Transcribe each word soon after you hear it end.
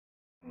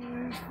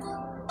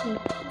Okay.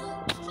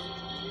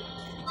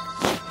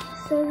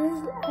 So this is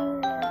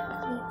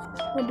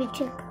let me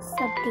check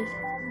something.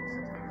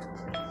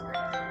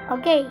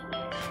 Okay.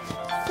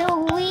 So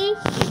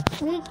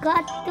we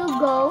got to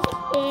go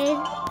in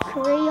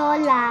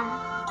Crayola.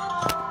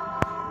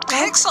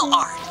 Pixel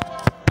art.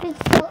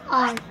 Pixel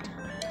art.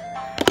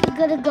 We're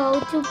gonna go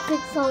to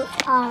pixel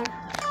art.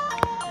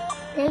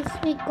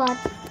 Next we got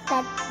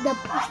that the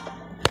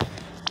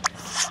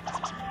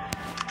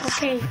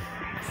okay.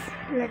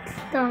 Let's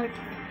start.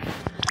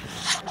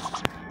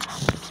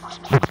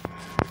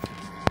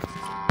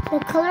 The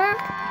color.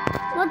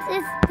 What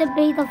is the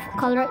base of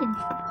color in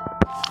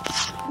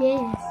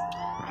this?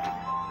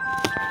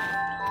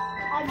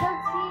 I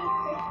don't see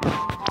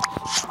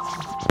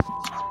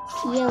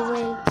it. Yeah,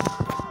 wait.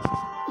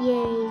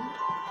 Yay.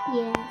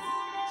 Yes.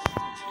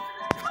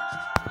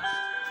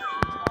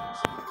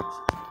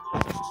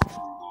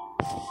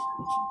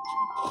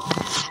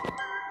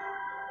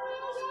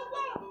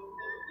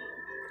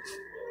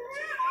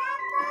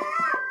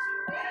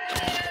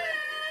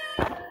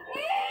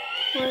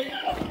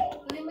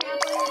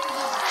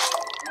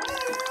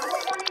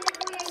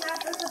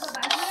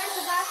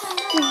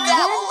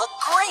 That will look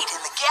great in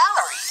the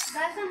gallery.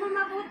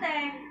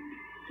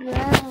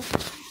 Wow.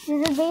 This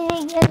is a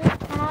big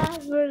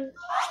cover.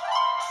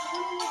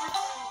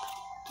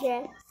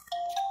 Yes.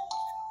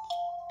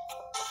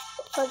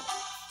 But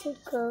to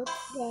go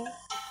there.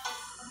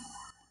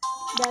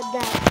 That.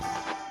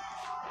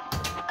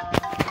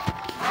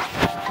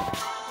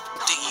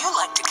 Do you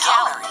like the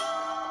gallery?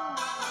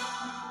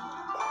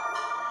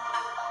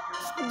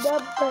 The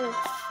bird.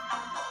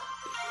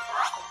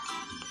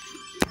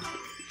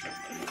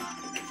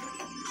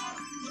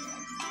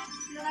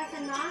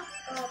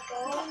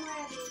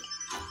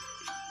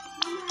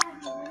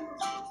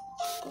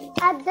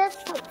 At this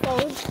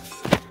suppose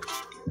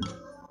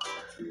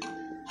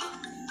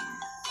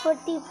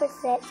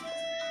 40%.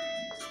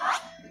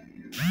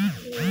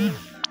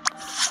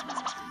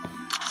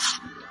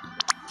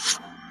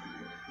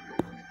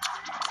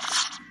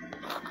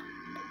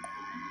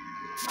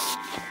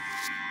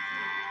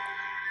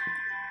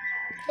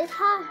 It's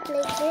hard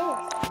like this.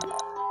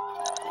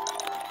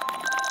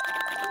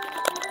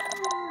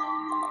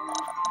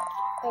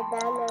 And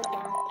now no.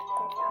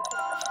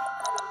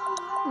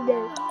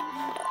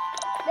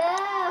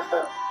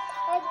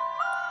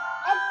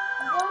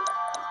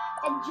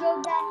 And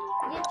draw that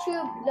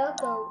YouTube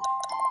logo.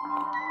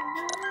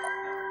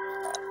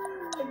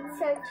 And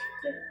search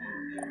it.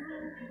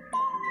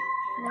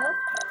 No?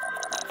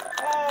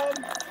 And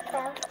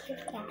spell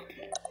Kit-Kat.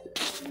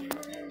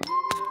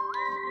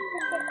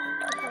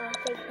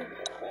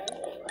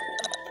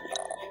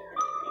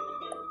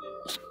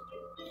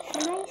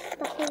 Can I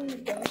stop in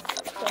this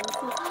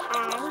crazy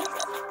eyes?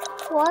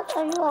 What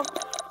are your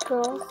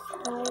girls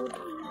sound?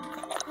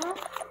 Huh?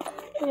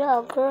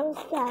 Your girls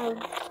sound.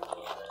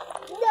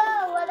 No,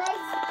 when I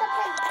stop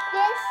in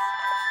this,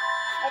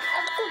 and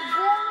I'm so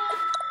really,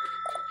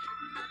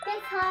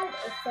 this hand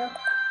is so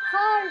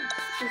hard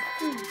to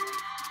see.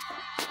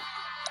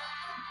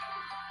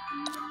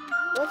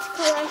 What's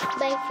correct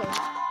my phone?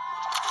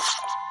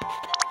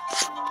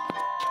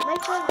 My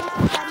phone is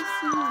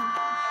fancy.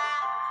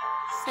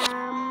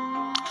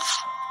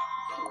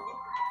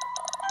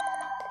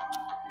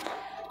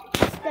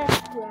 It's that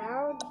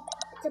brown.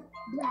 It's a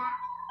black.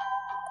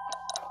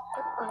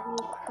 What are you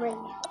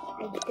crazy?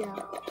 I don't.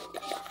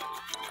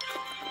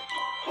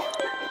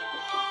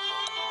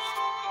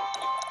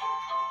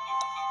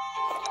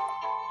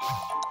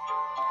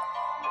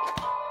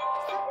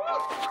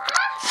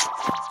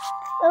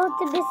 Oh,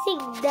 the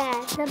missing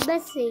that. The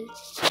message.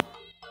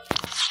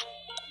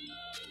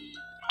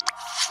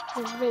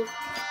 Wait.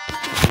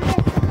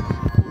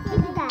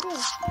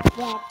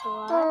 That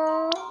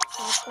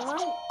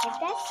one, and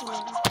that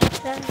one.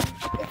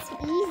 It's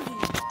easy.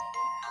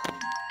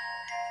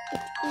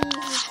 It's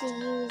easy to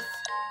use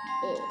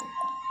it.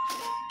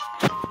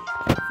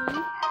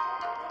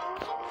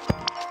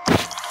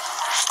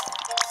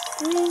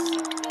 See?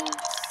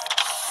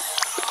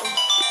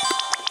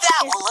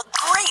 That will look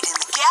great in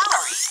the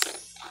gallery.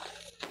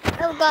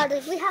 Oh God,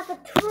 we have a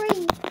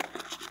tree.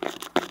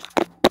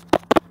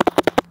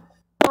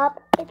 Pop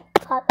it,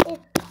 pop it.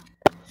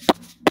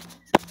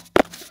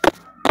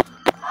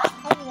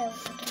 I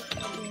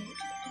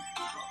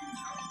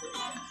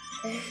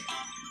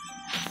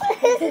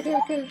know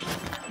what it's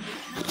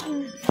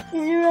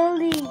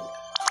rolling.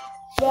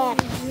 Yeah,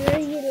 it's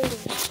really.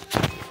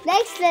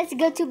 Next, let's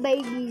go to my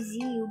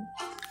museum.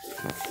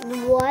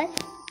 What?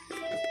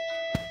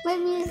 My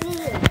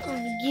museum of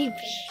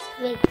gifts.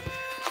 Wait.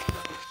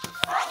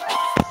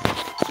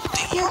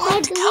 Do you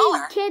like the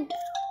color? Kid,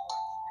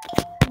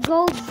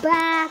 go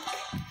back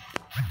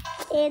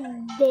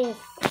in this.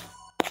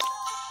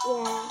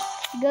 Yeah,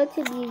 go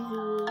to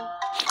museum.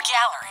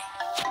 Gallery.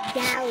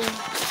 Gallery.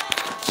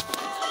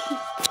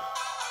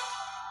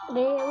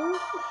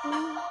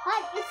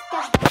 What is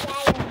the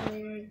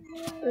gallery?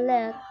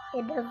 Look,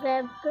 in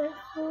November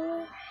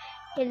 4,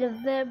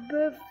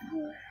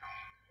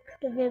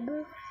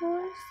 November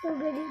 4th, so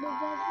many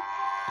November.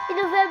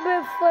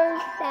 November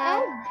 1st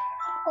now.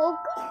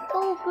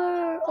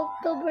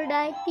 October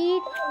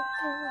 19th.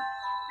 October.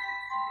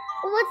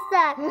 What's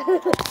that?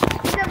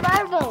 It's a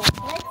marble.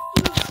 Let's see.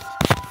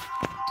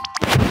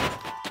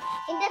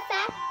 In the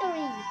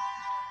factory.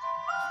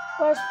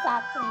 First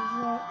factory.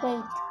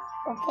 Wait.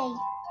 Okay.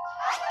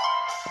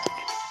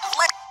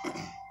 Let's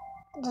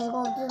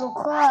go to the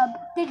club.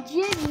 Did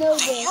you know Do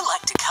this? you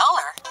like to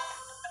color?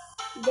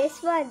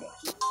 This one.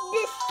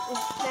 This is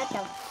not a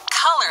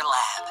Color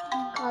Lab.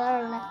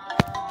 color lab.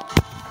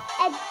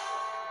 And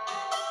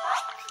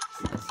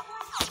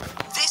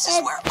This is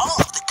where all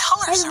of the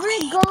colors are we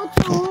made. go to.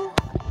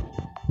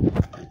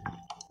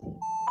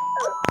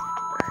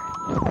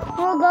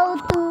 We'll go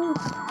to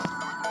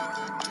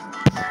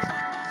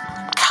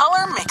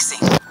Color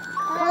mixing.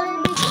 color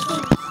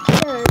mixing.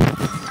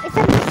 It's a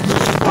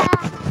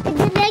and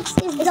the next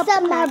is the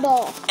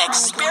marble.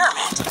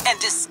 Experiment and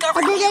discover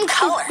And the new next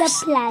colors. is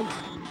the flag.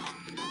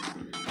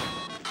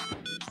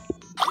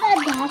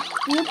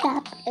 You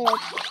tap it.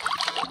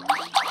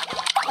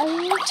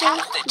 Tap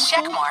the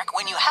check mark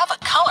when you have a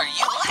color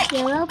you like.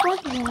 Yellow was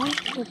red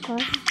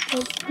because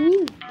it's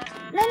green.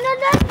 No.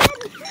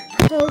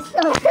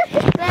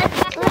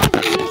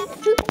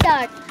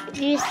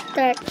 You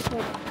start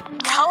it.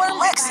 Color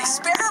Lex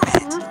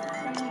experiment.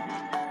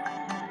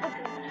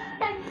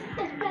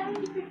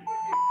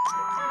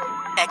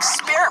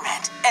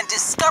 Experiment and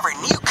discover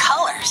new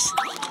colors.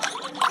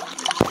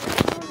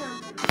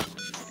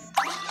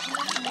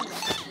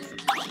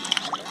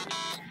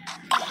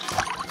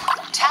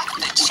 Tap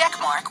the check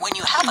mark when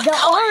you have a The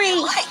color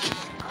you orange. like.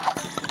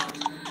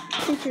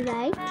 This is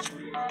right.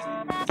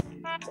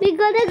 We're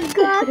gonna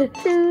go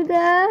to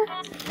the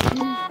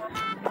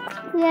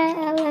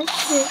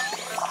electric.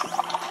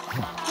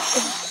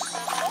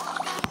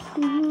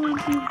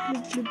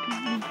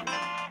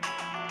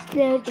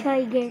 The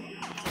tiger.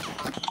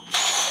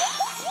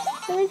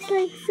 It looks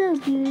like so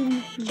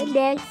beautiful. And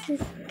next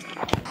is it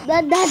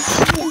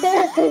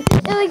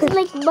looks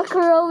like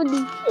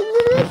macaroni. It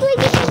looks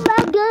like it's a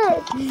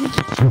nugget.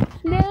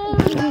 No,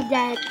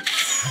 that.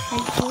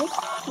 Like this.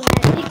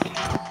 Like.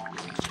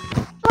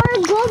 Or a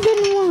golden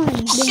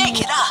one. Shake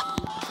it up.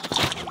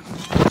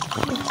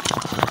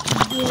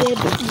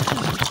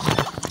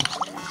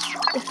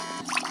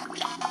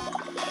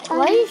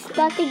 Why is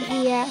nothing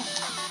here?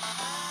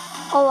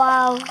 Oh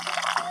wow.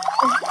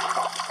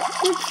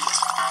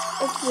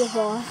 It's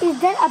before. Is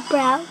that a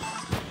brown?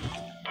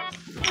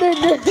 Next. I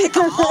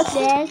got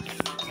it.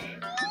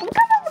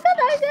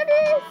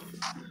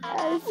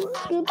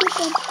 Scoopy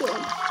Pumpkin.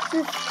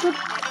 The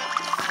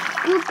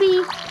Scoopy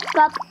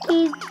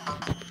Pumpkin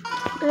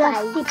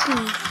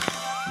recipe.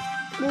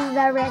 This is the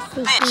Then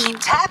recipe. keep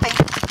tapping.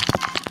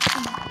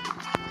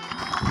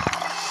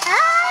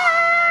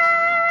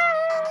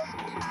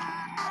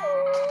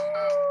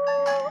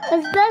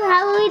 It's not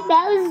Halloween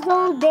now, it's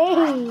all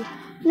day.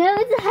 No,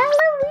 it's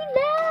Halloween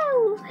now.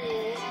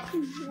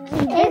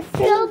 It's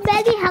so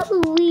many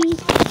Halloween.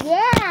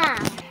 Yeah.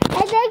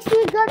 And next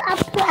we got a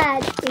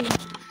planting.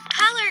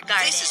 Color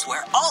Garden. This is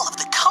where all of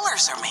the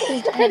colors are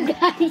made.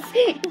 Guys.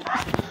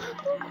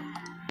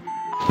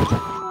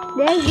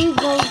 There you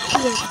go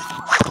here.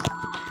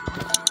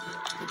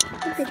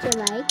 Is it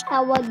right?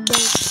 I want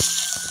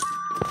this.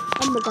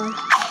 Oh my god.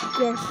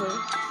 Careful.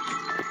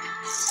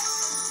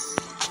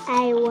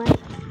 I want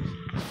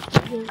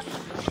this.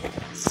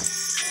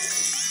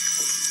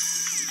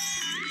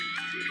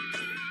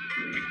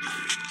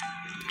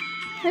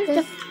 Where's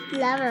the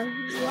flower?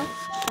 What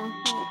the heck?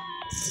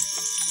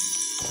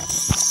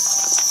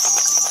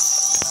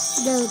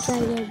 No, try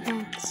it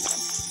back.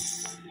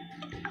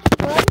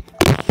 What?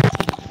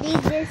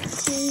 Need this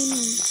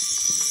clean.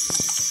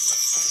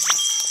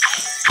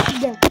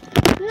 No.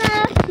 No,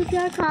 pick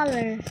your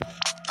color.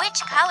 Which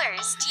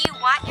colors do you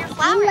want your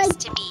flowers like-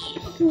 to be?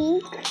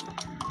 Pink.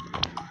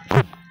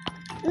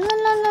 No.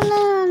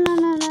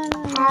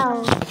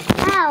 Ow.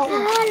 Ow.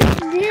 What is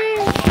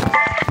this?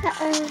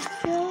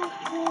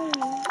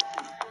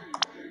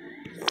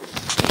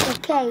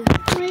 Okay,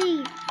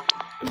 please.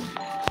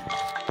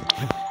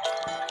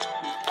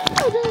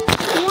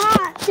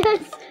 What?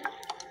 Just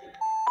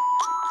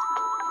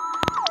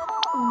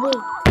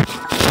wait.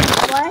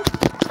 What?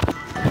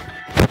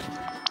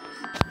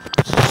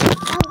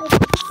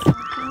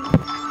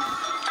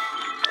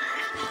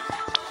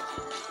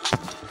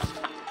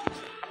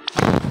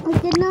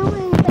 Okay, now I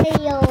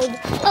failed.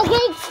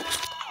 Okay.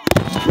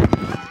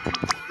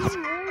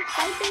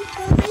 Fighting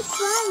for my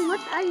phone.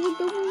 What are you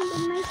doing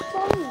with my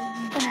phone?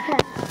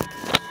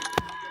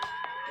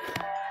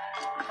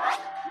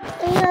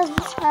 Do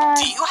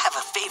you have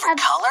a favorite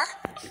color?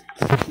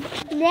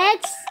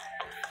 Next,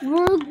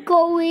 we're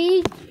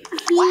going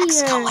Wax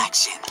here.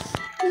 collection.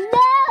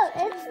 No,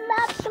 it's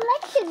not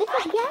collection.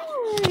 It's a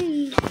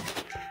gallery.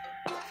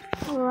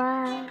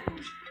 Wow.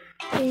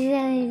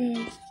 Yeah, it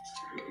is.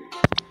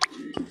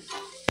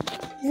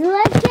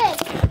 Look it. Yeah,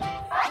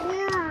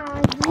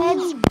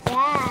 it's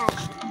that.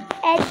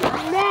 And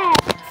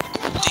next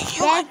Do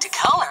you like to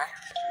color?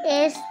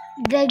 is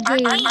the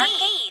game.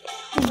 Arcade.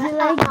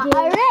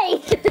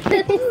 Alright.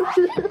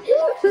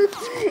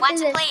 Want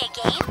to play a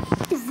game?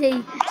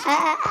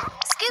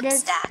 Scoop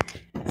stack.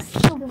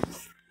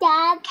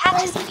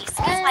 Catches can be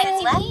scooped by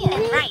left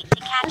and right to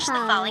catch the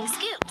falling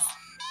scoops.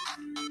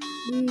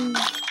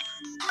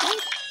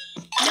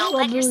 Don't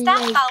let your staff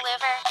fall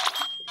over.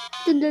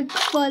 Do not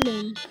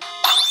falling.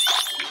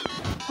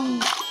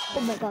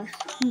 Oh my gosh.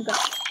 Oh my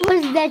gosh.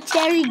 Where's that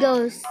cherry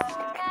goes?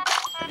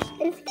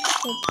 It's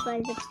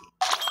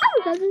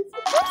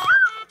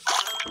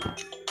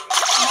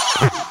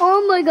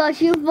oh my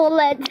gosh, you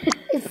fallen.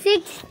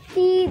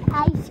 16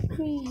 ice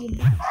cream.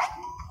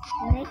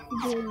 Next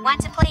game.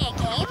 Want to play a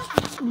game?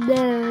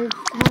 The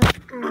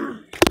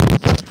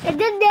and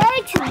the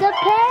next, the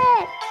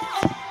pet.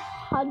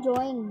 I'll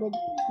join with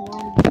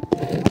one.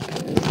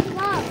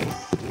 Stop.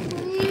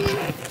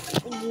 Please.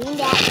 Doing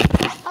that.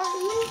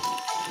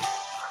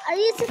 Are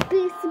you a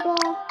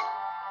baseball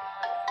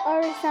or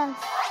a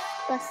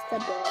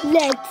basketball?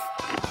 Let's.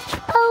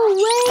 Oh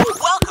wait.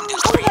 Welcome to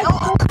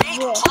Crayola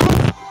Create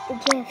and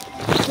Play.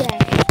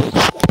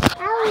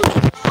 Ow.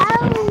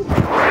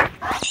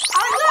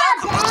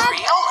 Welcome to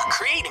Crayola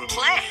Create and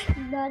Play.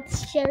 Not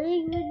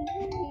sharing with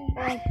me. I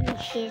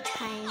appreciate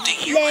time. Do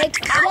you like the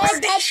color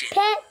station?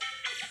 Pet.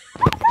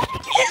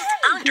 You've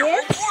earned a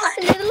Yes.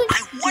 reward. I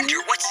wonder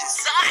what's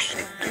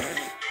inside.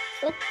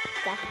 What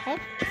the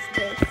heck is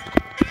this?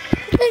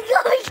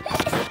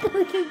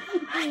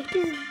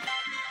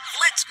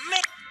 Let's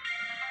make.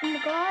 Oh my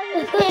god.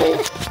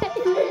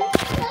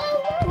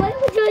 Why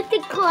would you at the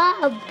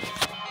club?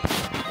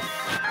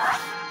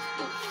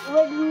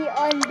 When we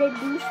on the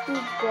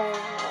Disney go.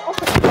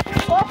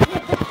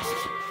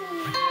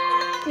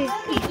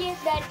 Get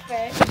that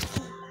first.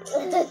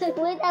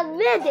 Wait a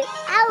minute.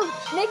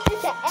 Ouch. Next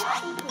is the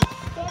FTP.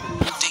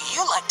 Do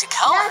you like to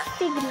color? Last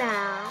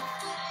signal.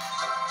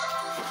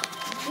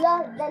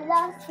 The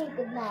last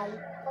signal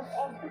of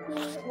FTP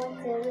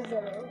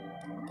 100.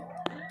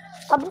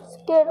 I'm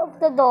scared of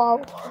the doll.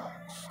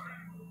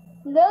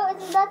 No,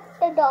 it's not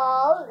the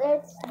doll.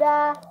 It's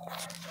the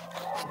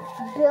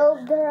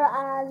builder.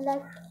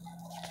 Like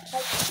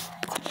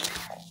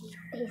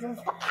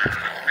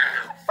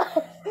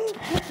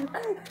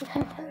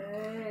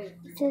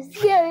so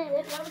scary.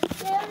 I'm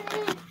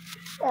scary.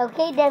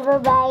 Okay, never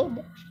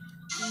mind.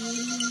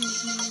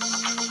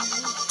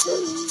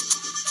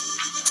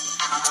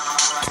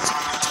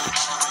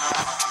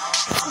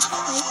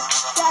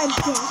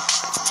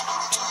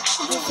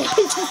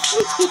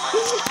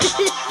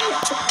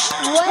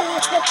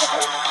 What?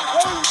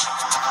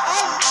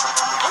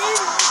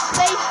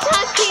 My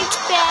talking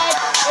pet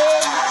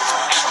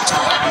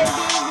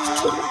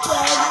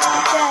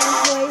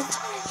voice.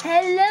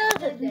 Hello,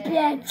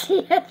 Betty.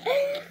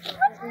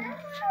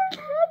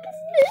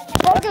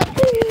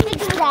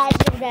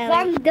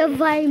 From the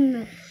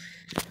vine.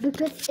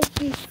 Because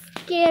if it's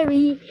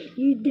scary,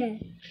 you're dead.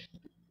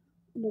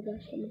 Oh my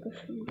gosh, oh my gosh,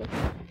 oh my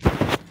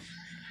gosh.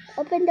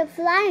 Open the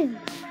flame.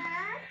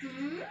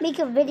 Make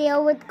a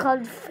video with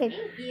conflict.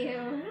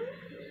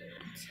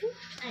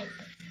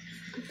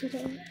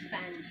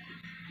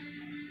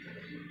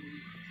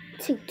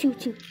 Two.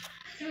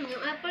 Yung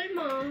apple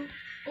mo.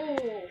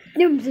 Oh.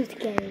 I'm so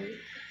scary.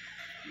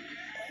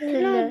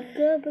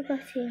 Go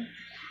because here.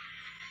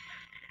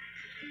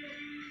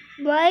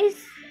 Why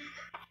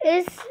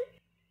is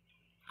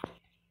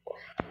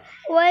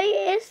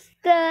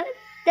the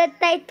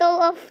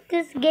title of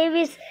this game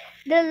is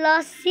The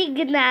Lost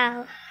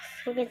Signal?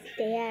 Because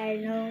there are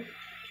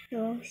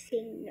no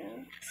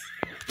signals.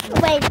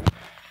 Wait.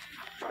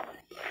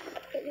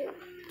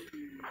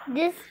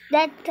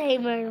 That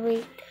timer,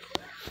 wait.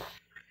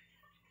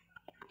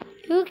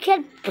 You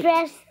can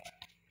press.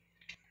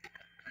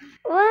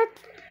 What?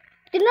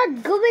 Do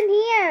not go in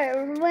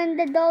here when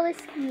the doll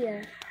is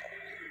here.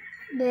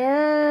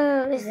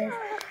 No.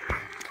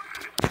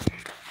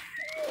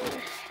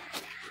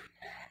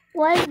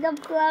 Why is the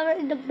flower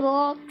in the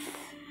box?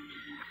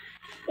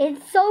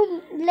 It's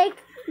so like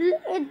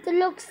it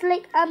looks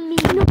like a me.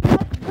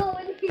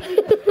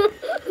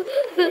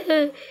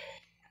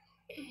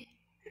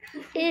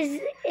 Is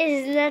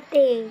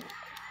nothing.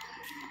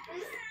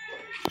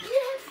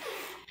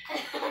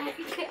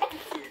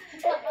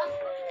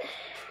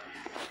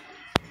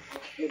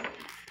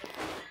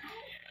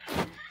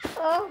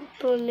 Oh,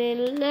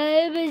 little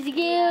name is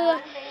given.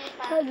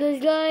 And the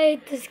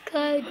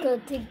sky,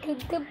 don't think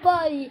of the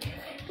body.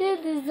 This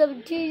is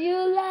something you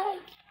like.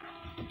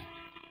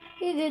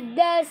 It is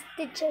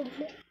nasty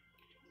chocolate.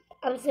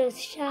 I'm so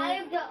shy. I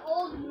am the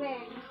old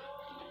man.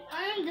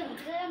 I am the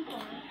grandpa.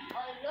 I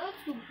love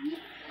to be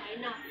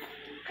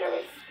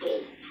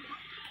crispy.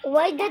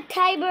 Why the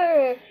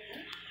timer?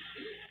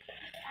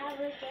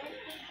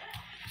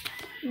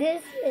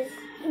 This is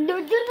no,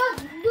 do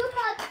not.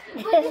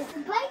 But it's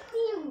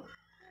biting.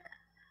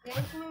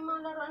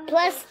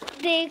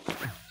 Plastic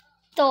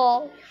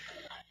doll.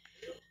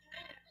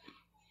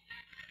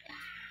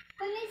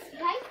 But it's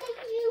biting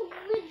you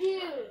with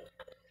you.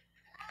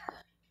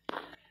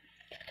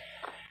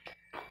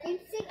 In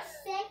 6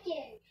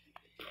 seconds.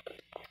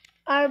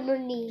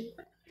 Harmony.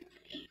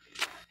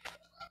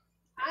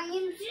 I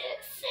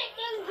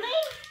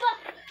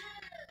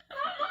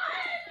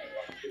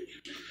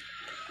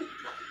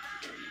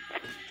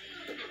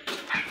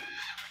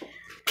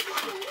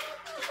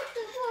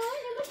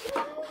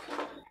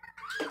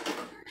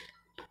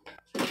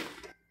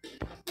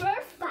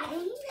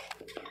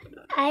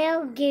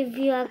I'll give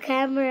you a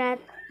camera.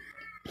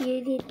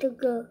 You need to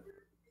go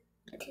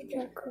to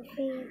the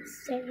coffee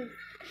center.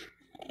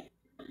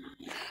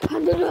 Do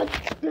not.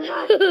 No,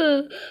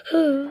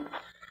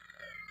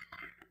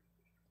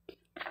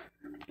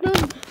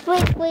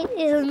 wait,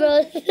 it's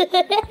not.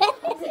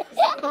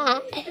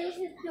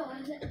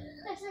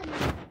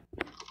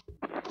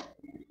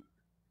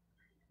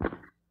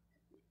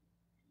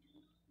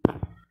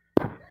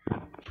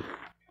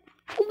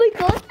 Oh my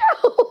god!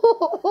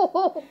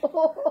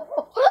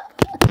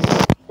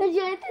 Jag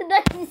är inte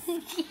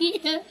dansken.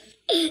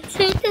 Jag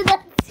är inte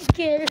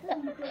dansken.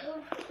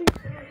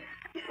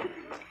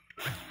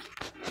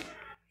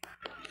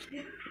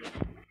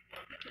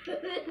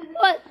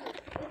 What?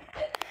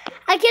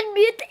 I can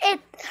mute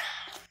it.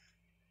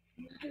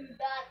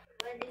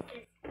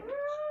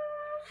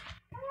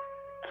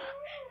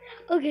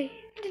 Okay.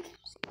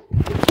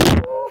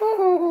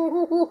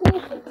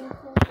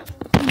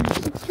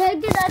 I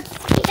did not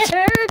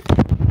scared.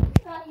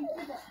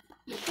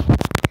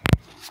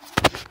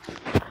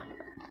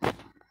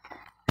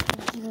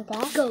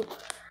 Go.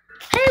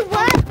 Hey,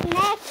 what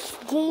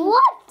next game?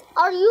 What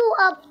are you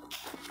up?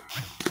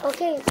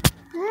 Okay.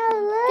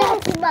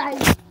 That's mine.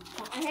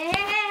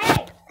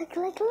 Hey!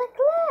 Look.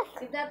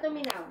 Give that to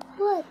me now.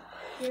 What?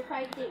 You're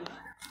fighting.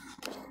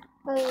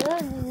 I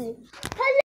love you.